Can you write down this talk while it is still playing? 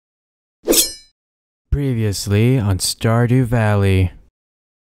Previously on Stardew Valley.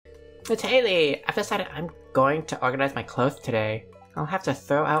 It's Haley. I've decided I'm going to organize my clothes today. I'll have to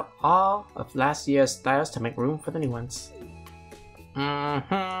throw out all of last year's styles to make room for the new ones.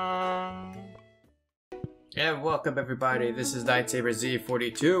 And welcome everybody, this is Lightsaber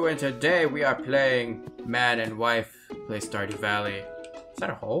Z42 and today we are playing Man and Wife Play Stardew Valley. Is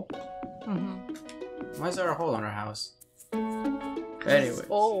that a hole? Why is there a hole on our house? Anyways. It's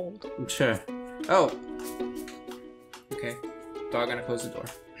old. Sure. Oh. Okay. Dog gonna close the door.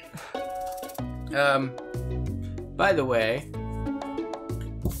 By the way,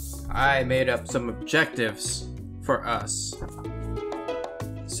 I made up some objectives for us.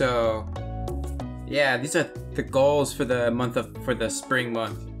 So, yeah, these are the goals for the spring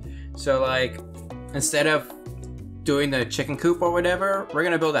month. So like, instead of doing the chicken coop or whatever, we're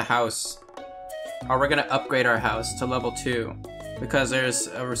gonna build a house. Or we're gonna upgrade our house to level 2. Because there's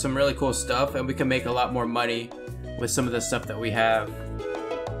some really cool stuff and we can make a lot more money with some of the stuff that we have.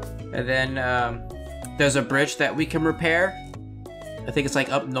 And then there's a bridge that we can repair. I think it's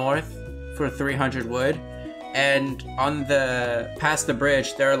like up north for 300 wood. And on past the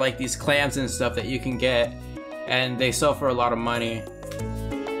bridge, there are like these clams and stuff that you can get, and they sell for a lot of money.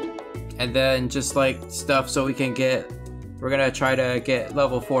 And then just like stuff so we can we're gonna try to get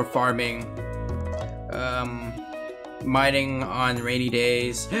level 4 farming, mining on rainy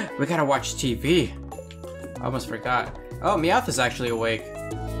days. We gotta watch TV. I almost forgot. Oh, Meowth is actually awake.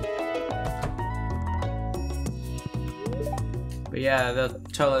 But yeah, they'll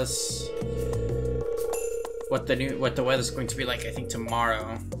tell us what the weather's going to be like, I think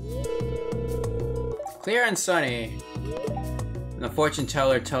tomorrow. Clear and sunny. And the fortune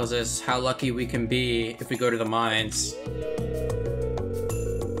teller tells us how lucky we can be if we go to the mines.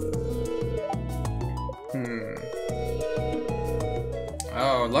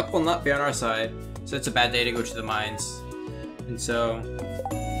 Oh, luck will not be on our side, so it's a bad day to go to the mines. And so,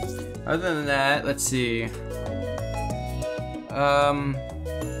 other than that, let's see.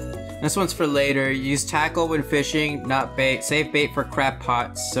 This one's for later. Use tackle when fishing, not bait. Save bait for crab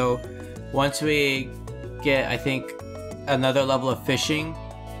pots. So once we get, I think, another level of fishing,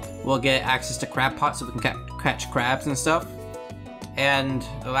 we'll get access to crab pots so we can catch crabs and stuff. And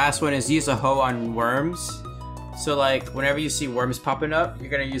the last one is use a hoe on worms. So like, whenever you see worms popping up, you're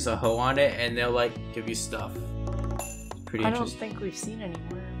gonna use a hoe on it and they'll like give you stuff. Pretty interesting. I don't think we've seen any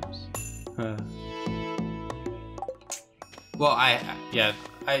worms. Huh. Well,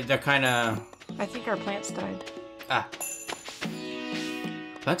 they're kind of... I think our plants died. Ah.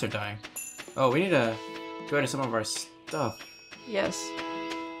 Plants are dying. Oh, we need to go into some of our stuff. Yes.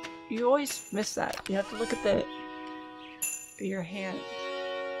 You always miss that. You have to look at your hand.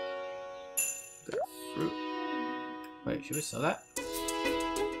 Fruit. Wait, should we sell that?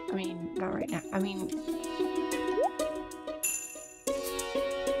 I mean, not right now. I mean...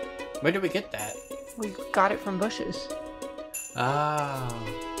 Where did we get that? We got it from bushes. Oh.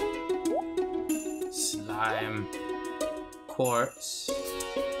 Slime. Quartz.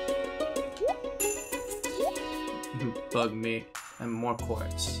 Bug meat. And more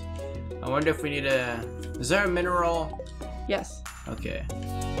quartz. I wonder if we need a... Is there a mineral? Yes. Okay.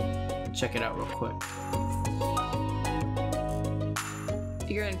 Check it out real quick.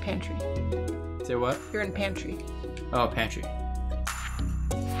 You're in pantry. Say what? You're in pantry. Oh, pantry.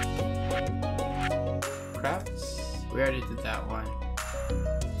 Crafts? We already did that one.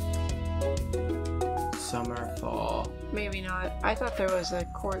 Summer, fall. Maybe not. I thought there was a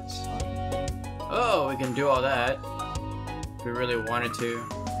quartz one. Oh, we can do all that. If we really wanted to.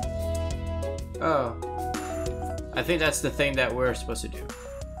 Oh. I think that's the thing that we're supposed to do.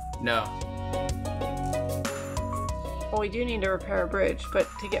 No. Well, we do need to repair a bridge, but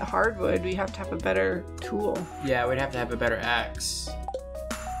to get hardwood, we have to have a better tool. Yeah, we'd have to have a better axe.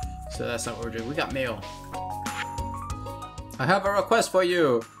 So that's not what we're doing. We got mail. I have a request for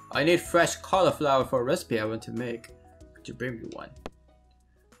you. I need fresh cauliflower for a recipe I want to make. Could you bring me one?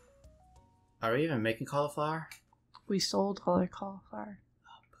 Are we even making cauliflower? We sold all our cauliflower.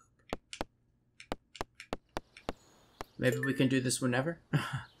 Maybe we can do this whenever?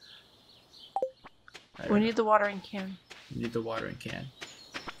 We need the watering can. We need the watering can.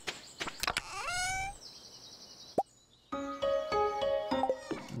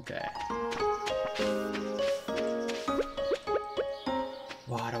 Okay.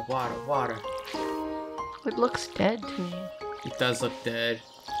 Water, water, water. It looks dead to me. It does look dead.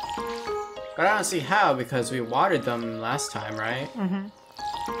 But I don't see how, because we watered them last time, right?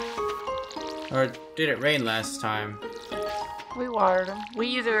 Or did it rain last time? We watered them.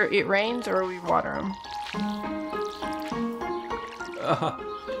 It rains or we water them.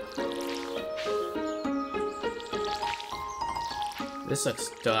 This looks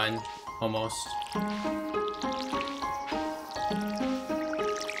done, almost.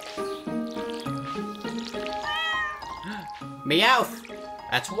 Meowth!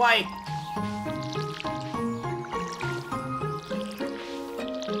 That's white!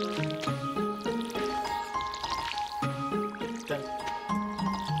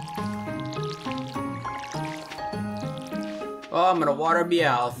 Oh, I'm gonna water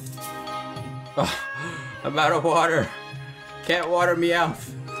Meowth. Oh, I'm out of water. Can't water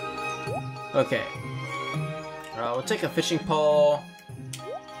Meowth. Okay. We'll take a fishing pole.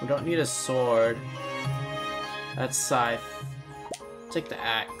 We don't need a sword. That's scythe. Take the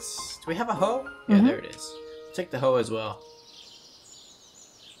axe. Do we have a hoe? Yeah, there it is. Take the hoe as well.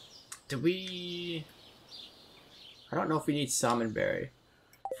 Do we... I don't know if we need salmon berry.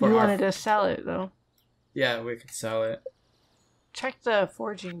 You wanted to sell it, though. Yeah, we could sell it. Check the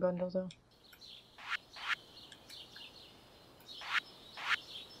foraging bundle, though.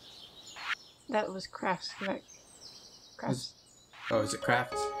 That was crafts, correct? Crafts. Oh, is it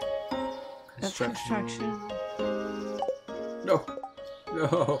crafts? That's construction. No.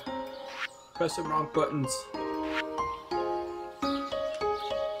 No. Press the wrong buttons.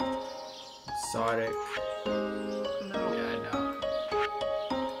 Exotic. No. Yeah, I know.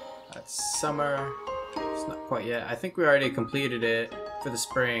 That's summer. It's not quite yet. I think we already completed it for the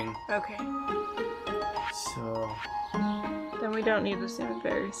spring. Okay. So... Then we don't need the salmon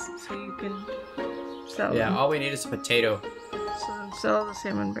berries, so you can sell them. Yeah, all we need is a potato. So then sell the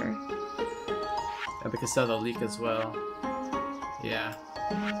salmon berry. And we can sell the leek as well. Yeah.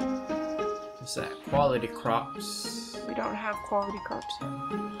 What's that? Quality crops. We don't have quality crops yet.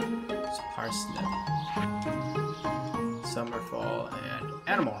 It's parsnip. Summer, fall, and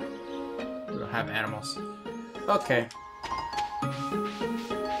animal. We don't have animals. Okay.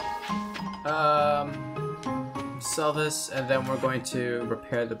 Sell this, and then we're going to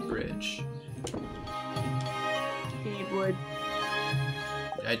repair the bridge. You need wood.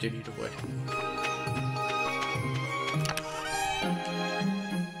 I do need a wood.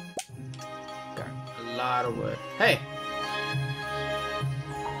 Got a lot of wood. Hey!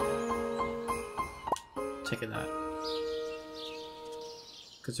 Taking that.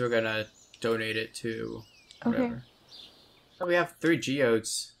 Because we're gonna donate it to whatever. Okay. Oh, we have 3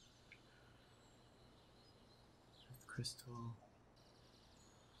 geodes. Crystal.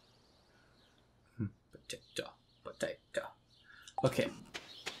 Potato. Potato. Okay.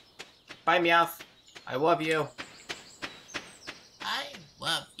 Bye, Meowth. I love you. I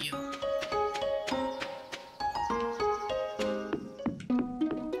love you.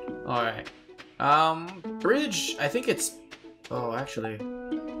 Alright. Bridge, I think it's... Oh, actually...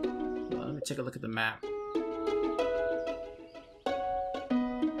 Well, let me take a look at the map.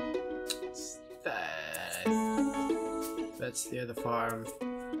 That's the other farm.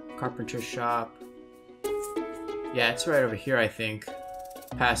 Carpenter shop. Yeah, it's right over here, I think.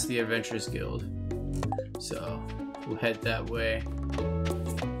 Past the Adventurers Guild. So, we'll head that way.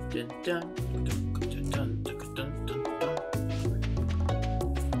 Dun, dun, dun, dun, dun, dun, dun, dun.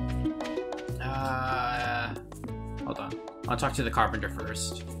 Hold on. I'll talk to the carpenter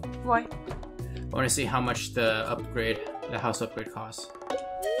first. Why? I want to see how much the house upgrade costs.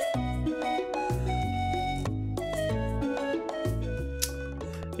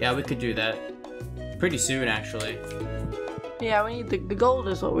 Yeah, we could do that. Pretty soon, actually. Yeah, we need the gold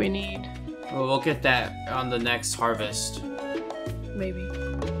is what we need. Well, we'll get that on the next harvest. Maybe.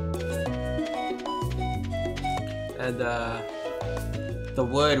 And, the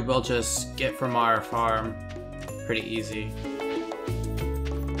wood we'll just get from our farm. Pretty easy.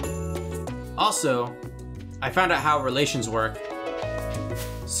 Also, I found out how relations work.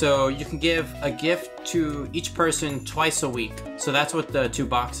 So you can give a gift to each person twice a week. So that's what the 2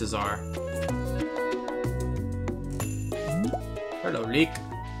 boxes are. Hello, Leek.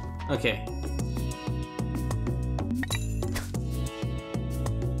 Okay.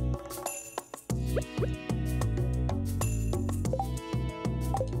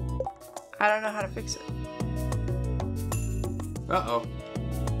 I don't know how to fix it. Uh-oh.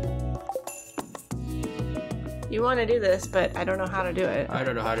 You want to do this, but I don't know how to do it. I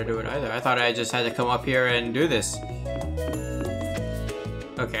don't know how to do it either. I thought I just had to come up here and do this.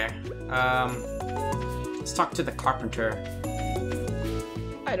 Okay. Let's talk to the carpenter.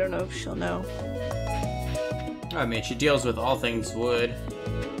 I don't know if she'll know. I mean, she deals with all things wood.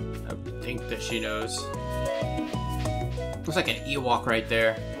 I think that she knows. Looks like an Ewok right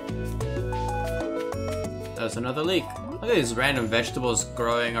there. There's another leek. Look at these random vegetables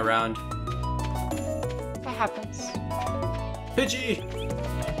growing around. That happens. Pidgey!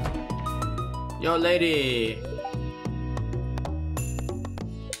 Yo, lady!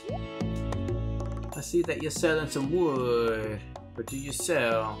 see that you're selling some wood. What do you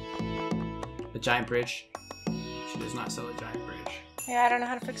sell? A giant bridge? She does not sell a giant bridge. Yeah, I don't know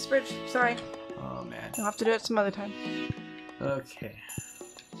how to fix the bridge. Sorry. Oh man. I'll have to do it some other time. Okay.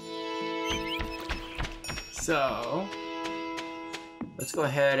 So let's go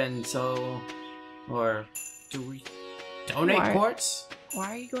ahead and sell, or do we donate quartz?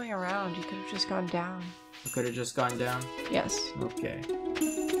 Why are you going around? You could have just gone down. I could have just gone down? Yes. Okay.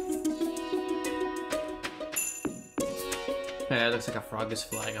 Yeah, it looks like a frog is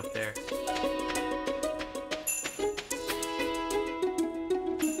flying up there.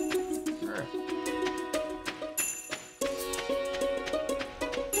 Sure.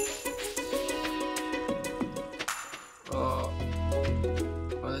 Oh.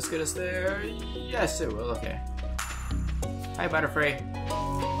 Will this get us there? Yes, it will. Okay. Hi, Butterfree.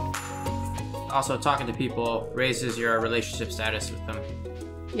 Also, talking to people raises your relationship status with them.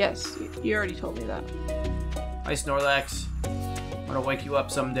 Yes, you already told me that. Hi, Snorlax. I'm gonna wake you up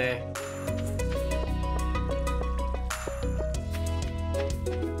someday.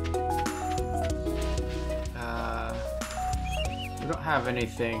 We don't have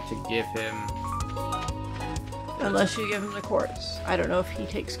anything to give him. Unless you give him the quartz. I don't know if he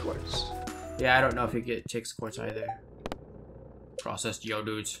takes quartz. Yeah, I don't know if he takes quartz either. Processed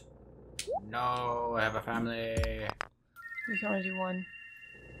Geodudes. No, I have a family. You can only do one.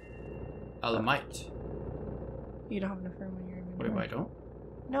 Alamite. You don't have enough room in your inventory. Wait, I don't?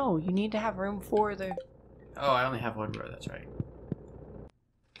 No, you need to have room for the... Oh, I only have one row, that's right.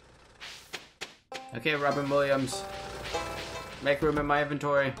 Okay, Robin Williams. Make room in my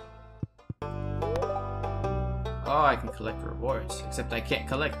inventory. Oh, I can collect rewards, except I can't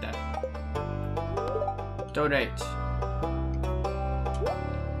collect that. Donate.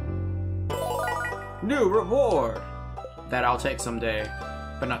 New reward! That I'll take someday.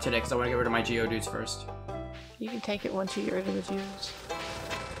 But not today, because I want to get rid of my Geodudes first. You can take it once you get rid of the Geodudes.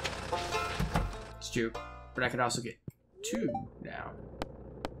 Stu. But I could also get 2 now.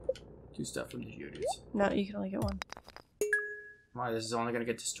 2 stuff from the Geodudes. No, you can only get 1. Why, this is only going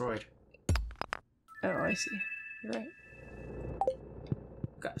to get destroyed. Oh, I see. You're right.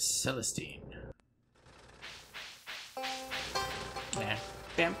 Got Celestine. Yeah.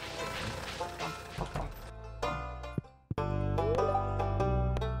 Bam.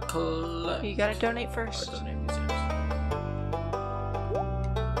 Collect. You gotta donate first. Oh, donate museums.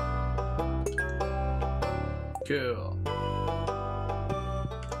 Cool.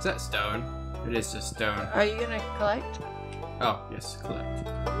 Is that stone? It is just stone. Are you gonna collect? Oh, yes, collect.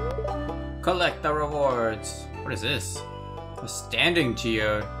 Collect the rewards. What is this? A standing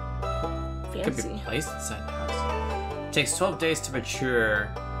geode. It could be Fancy. placed inside the house. Takes 12 days to mature.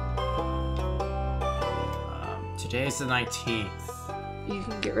 Today's the 19th. You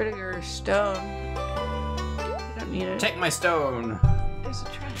can get rid of your stone. You don't need it. Take my stone. There's a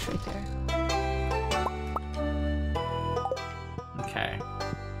trash right there. Okay.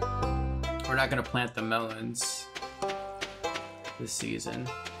 We're not gonna plant the melons this season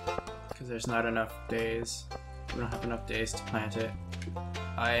because there's not enough days. We don't have enough days to plant it.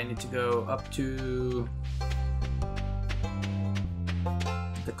 I need to go up to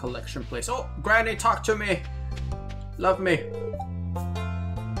the collection place. Oh, Granny, talk to me. Love me.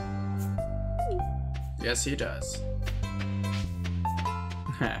 Yes, he does.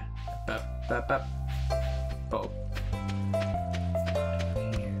 Oh.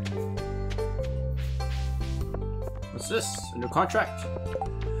 What's this? A new contract?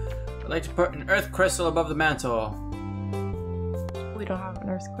 I'd like to put an earth crystal above the mantle. We don't have an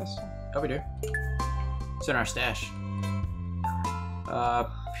earth crystal. Oh, we do. It's in our stash.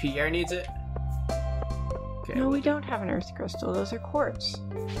 Pierre needs it. Okay. No, we don't have an earth crystal. Those are quartz.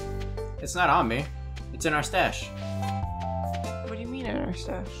 It's not on me. It's in our stash. What do you mean in our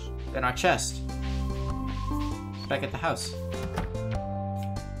stash? In our chest. Back at the house.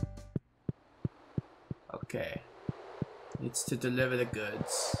 Okay. Needs to deliver the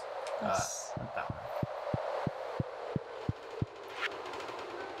goods. Yes. Not that one.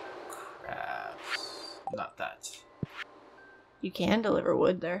 Crafts. Not that. You can deliver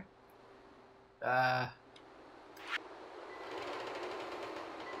wood there.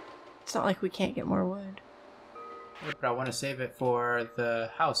 It's not like we can't get more wood. Yeah, but I want to save it for the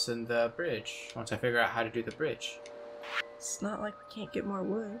house and the bridge. Once I figure out how to do the bridge. It's not like we can't get more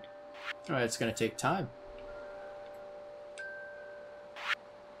wood. Oh, it's gonna take time.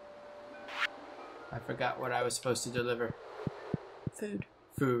 I forgot what I was supposed to deliver. Food.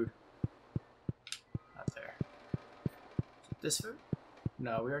 Food. Not there. Is it this food?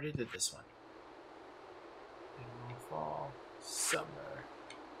 No, we already did this one. Fall, summer.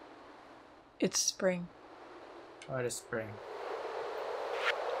 It's spring. Oh, it is spring.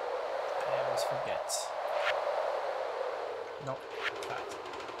 I always forget. Nope.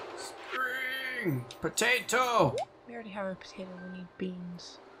 Spring! Potato! We already have a potato. We need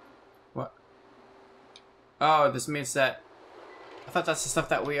beans. What? Oh, this means that... I thought that's the stuff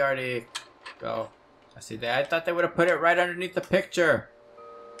that we already... Oh, I see that. I thought they would have put it right underneath the picture.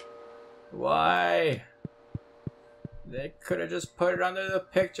 Why? They could have just put it under the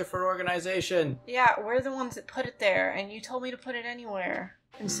picture for organization. Yeah, we're the ones that put it there, and you told me to put it anywhere.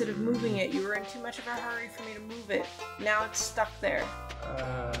 Instead of moving it, you were in too much of a hurry for me to move it. Now it's stuck there.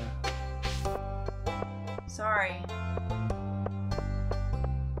 Sorry.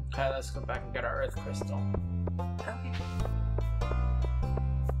 Okay, let's go back and get our earth crystal. Okay.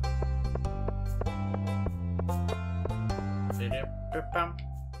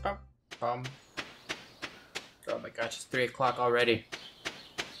 Oh my gosh, it's 3 o'clock already.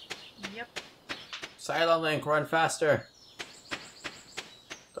 Yep. Cylon Link, run faster.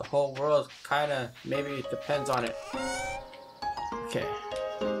 The whole world kinda maybe depends on it. Okay.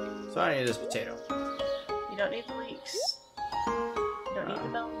 So I need this potato. You don't need the leeks. You don't need the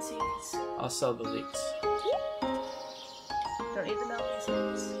melon seeds. I'll sell the leeks. You don't need the melon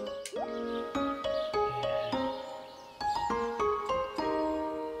seeds.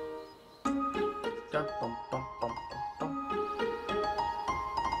 Dum, bum, bum, bum, bum,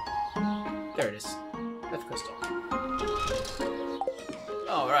 bum. There it is. Earth crystal.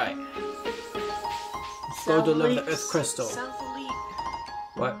 Alright. Let's go deliver the earth crystal. Sell the leek.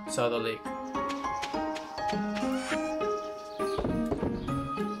 What? Sell the leek.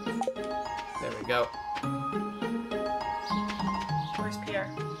 There we go. Where's Pierre?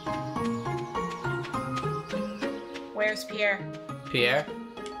 Where's Pierre? Pierre?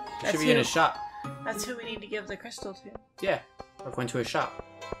 He should be in his shop. That's who we need to give the crystal to. Yeah. We're going to his shop.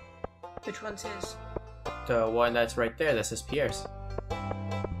 Which one's his? The one that's right there that says Pierre's.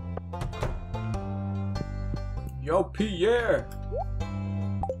 Yo, Pierre!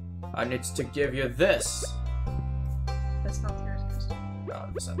 I need to give you this. That's not the earth crystal. No,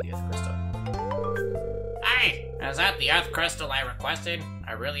 that's not the earth crystal. Hey! Is that the earth crystal I requested?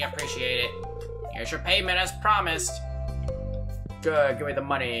 I really appreciate it. Here's your payment as promised. Good, give me the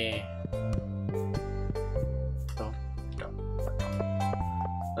money.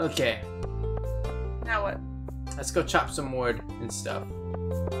 Okay. Now what? Let's go chop some wood and stuff.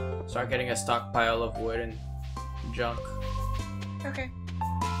 Start getting a stockpile of wood and junk. Okay.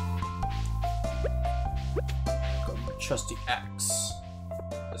 Got my trusty axe.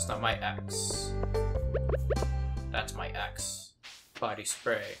 That's not my axe. That's my axe. Body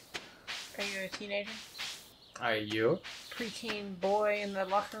spray. Are you a teenager? Are you? Preteen boy in the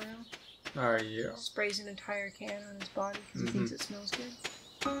locker room? Are you? Sprays an entire can on his body because he thinks it smells good.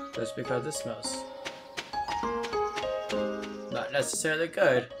 Just because it smells. Not necessarily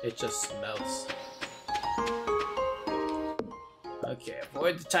good, it just smells. Okay,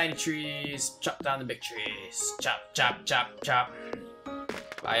 avoid the tiny trees, chop down the big trees. Chop, chop, chop, chop.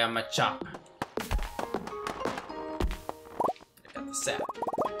 I am a chop. I got the sap.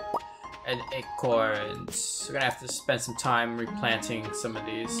 And acorns. We're gonna have to spend some time replanting some of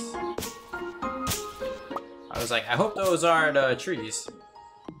these. I was like, I hope those aren't trees.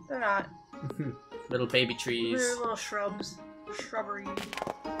 They're not. Little baby trees. They're little shrubs. Shrubbery. There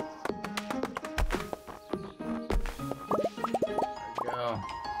we go.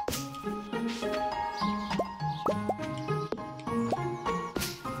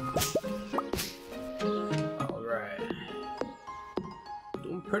 Alright.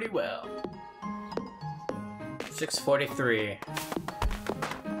 Doing pretty well. 6:43.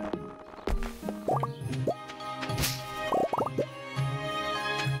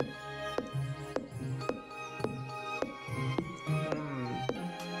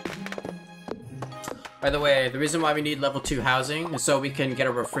 By the way, the reason why we need level 2 housing is so we can get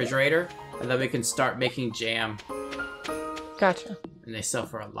a refrigerator, and then we can start making jam. Gotcha. And they sell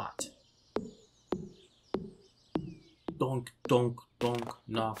for a lot. Donk, donk, donk,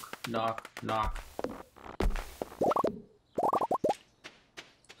 knock, knock, knock.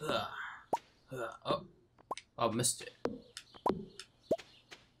 Oh, oh, missed it.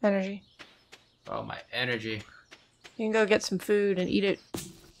 Energy. Oh, my energy. You can go get some food and eat it.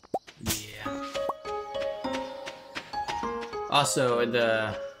 Yeah. Also, in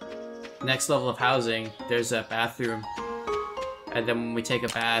the next level of housing, there's a bathroom. And then when we take a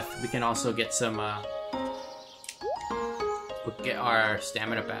bath, we can also get some, we'll get our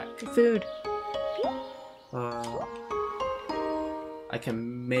stamina back. Food. I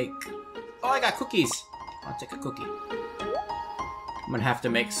can make... Oh, I got cookies! I'll take a cookie. gonna have to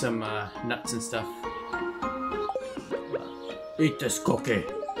make some nuts and stuff. Eat this cookie.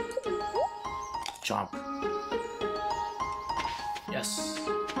 Chomp. Yes.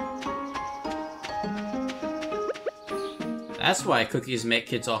 That's why cookies make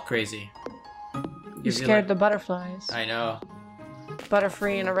kids all crazy. You scared the butterflies. I know.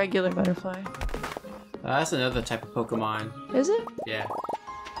 Butterfree and a regular butterfly. That's another type of Pokemon. Is it? Yeah.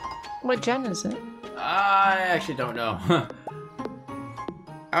 What gen is it? I actually don't know.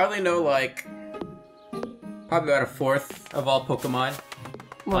 I only know like probably about a fourth of all Pokemon.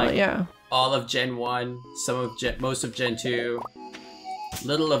 Well, like, yeah. All of Gen 1, most of Gen 2,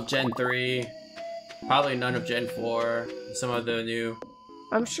 little of Gen 3, probably none of Gen 4, some of the new.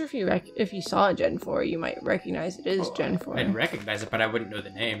 I'm sure if you saw a Gen 4, you might recognize it is Gen 4. I'd recognize it, but I wouldn't know the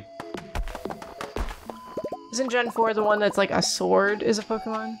name. Isn't Gen 4 the one that's like a sword is a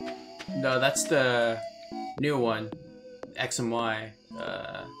Pokemon? No, that's the new one. X and Y.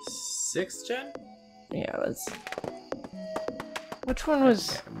 6th gen? Yeah, that's... Which one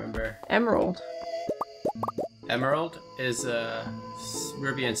was... I can't remember. Emerald. Emerald is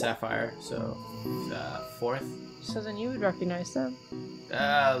Ruby and Sapphire, so 4th. So then you would recognize them.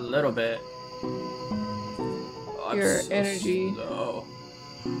 A little bit. Oh, Your energy. Slow.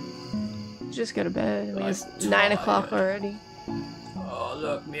 Just go to bed. I mean, it's I'm 9 o'clock tired. already. Oh,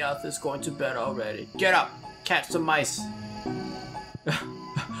 look, Meowth is going to bed already. Get up! Catch some mice!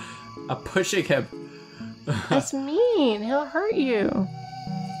 I'm pushing him. That's mean. He'll hurt you.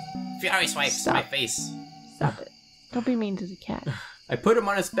 Fury swipes Stop. my face. Stop it. Don't be mean to the cat. I put him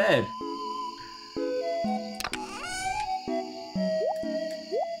on his bed.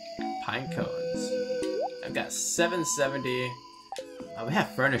 Pine cones. I've got 770. Oh, we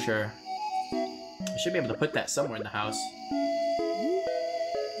have furniture. I should be able to put that somewhere in the house.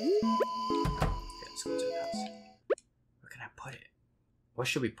 Okay, let's go to the house. Where can I put it? Where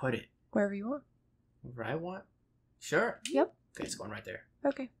should we put it? Wherever you want. Where I want? Sure. Yep. Okay, it's going right there.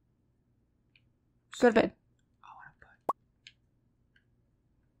 Okay. Go to bed. I want to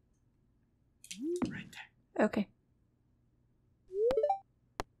put right there. Okay.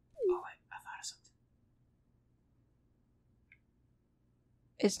 Oh wait, I thought of something.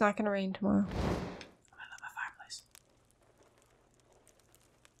 It's not gonna rain tomorrow. I love my fireplace.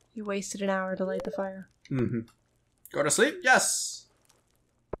 You wasted an hour to light the fire. Mm-hmm. Go to sleep? Yes!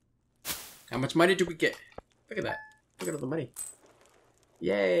 How much money did we get? Look at that. Look at all the money.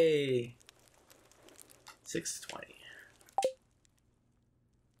 Yay! 620.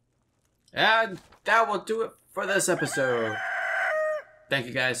 And that will do it for this episode. Thank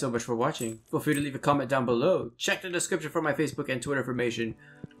you guys so much for watching. Feel free to leave a comment down below. Check the description for my Facebook and Twitter information.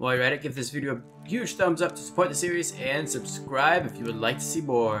 While you're at it, give this video a huge thumbs up to support the series and subscribe if you would like to see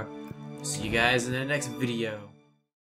more. See you guys in the next video.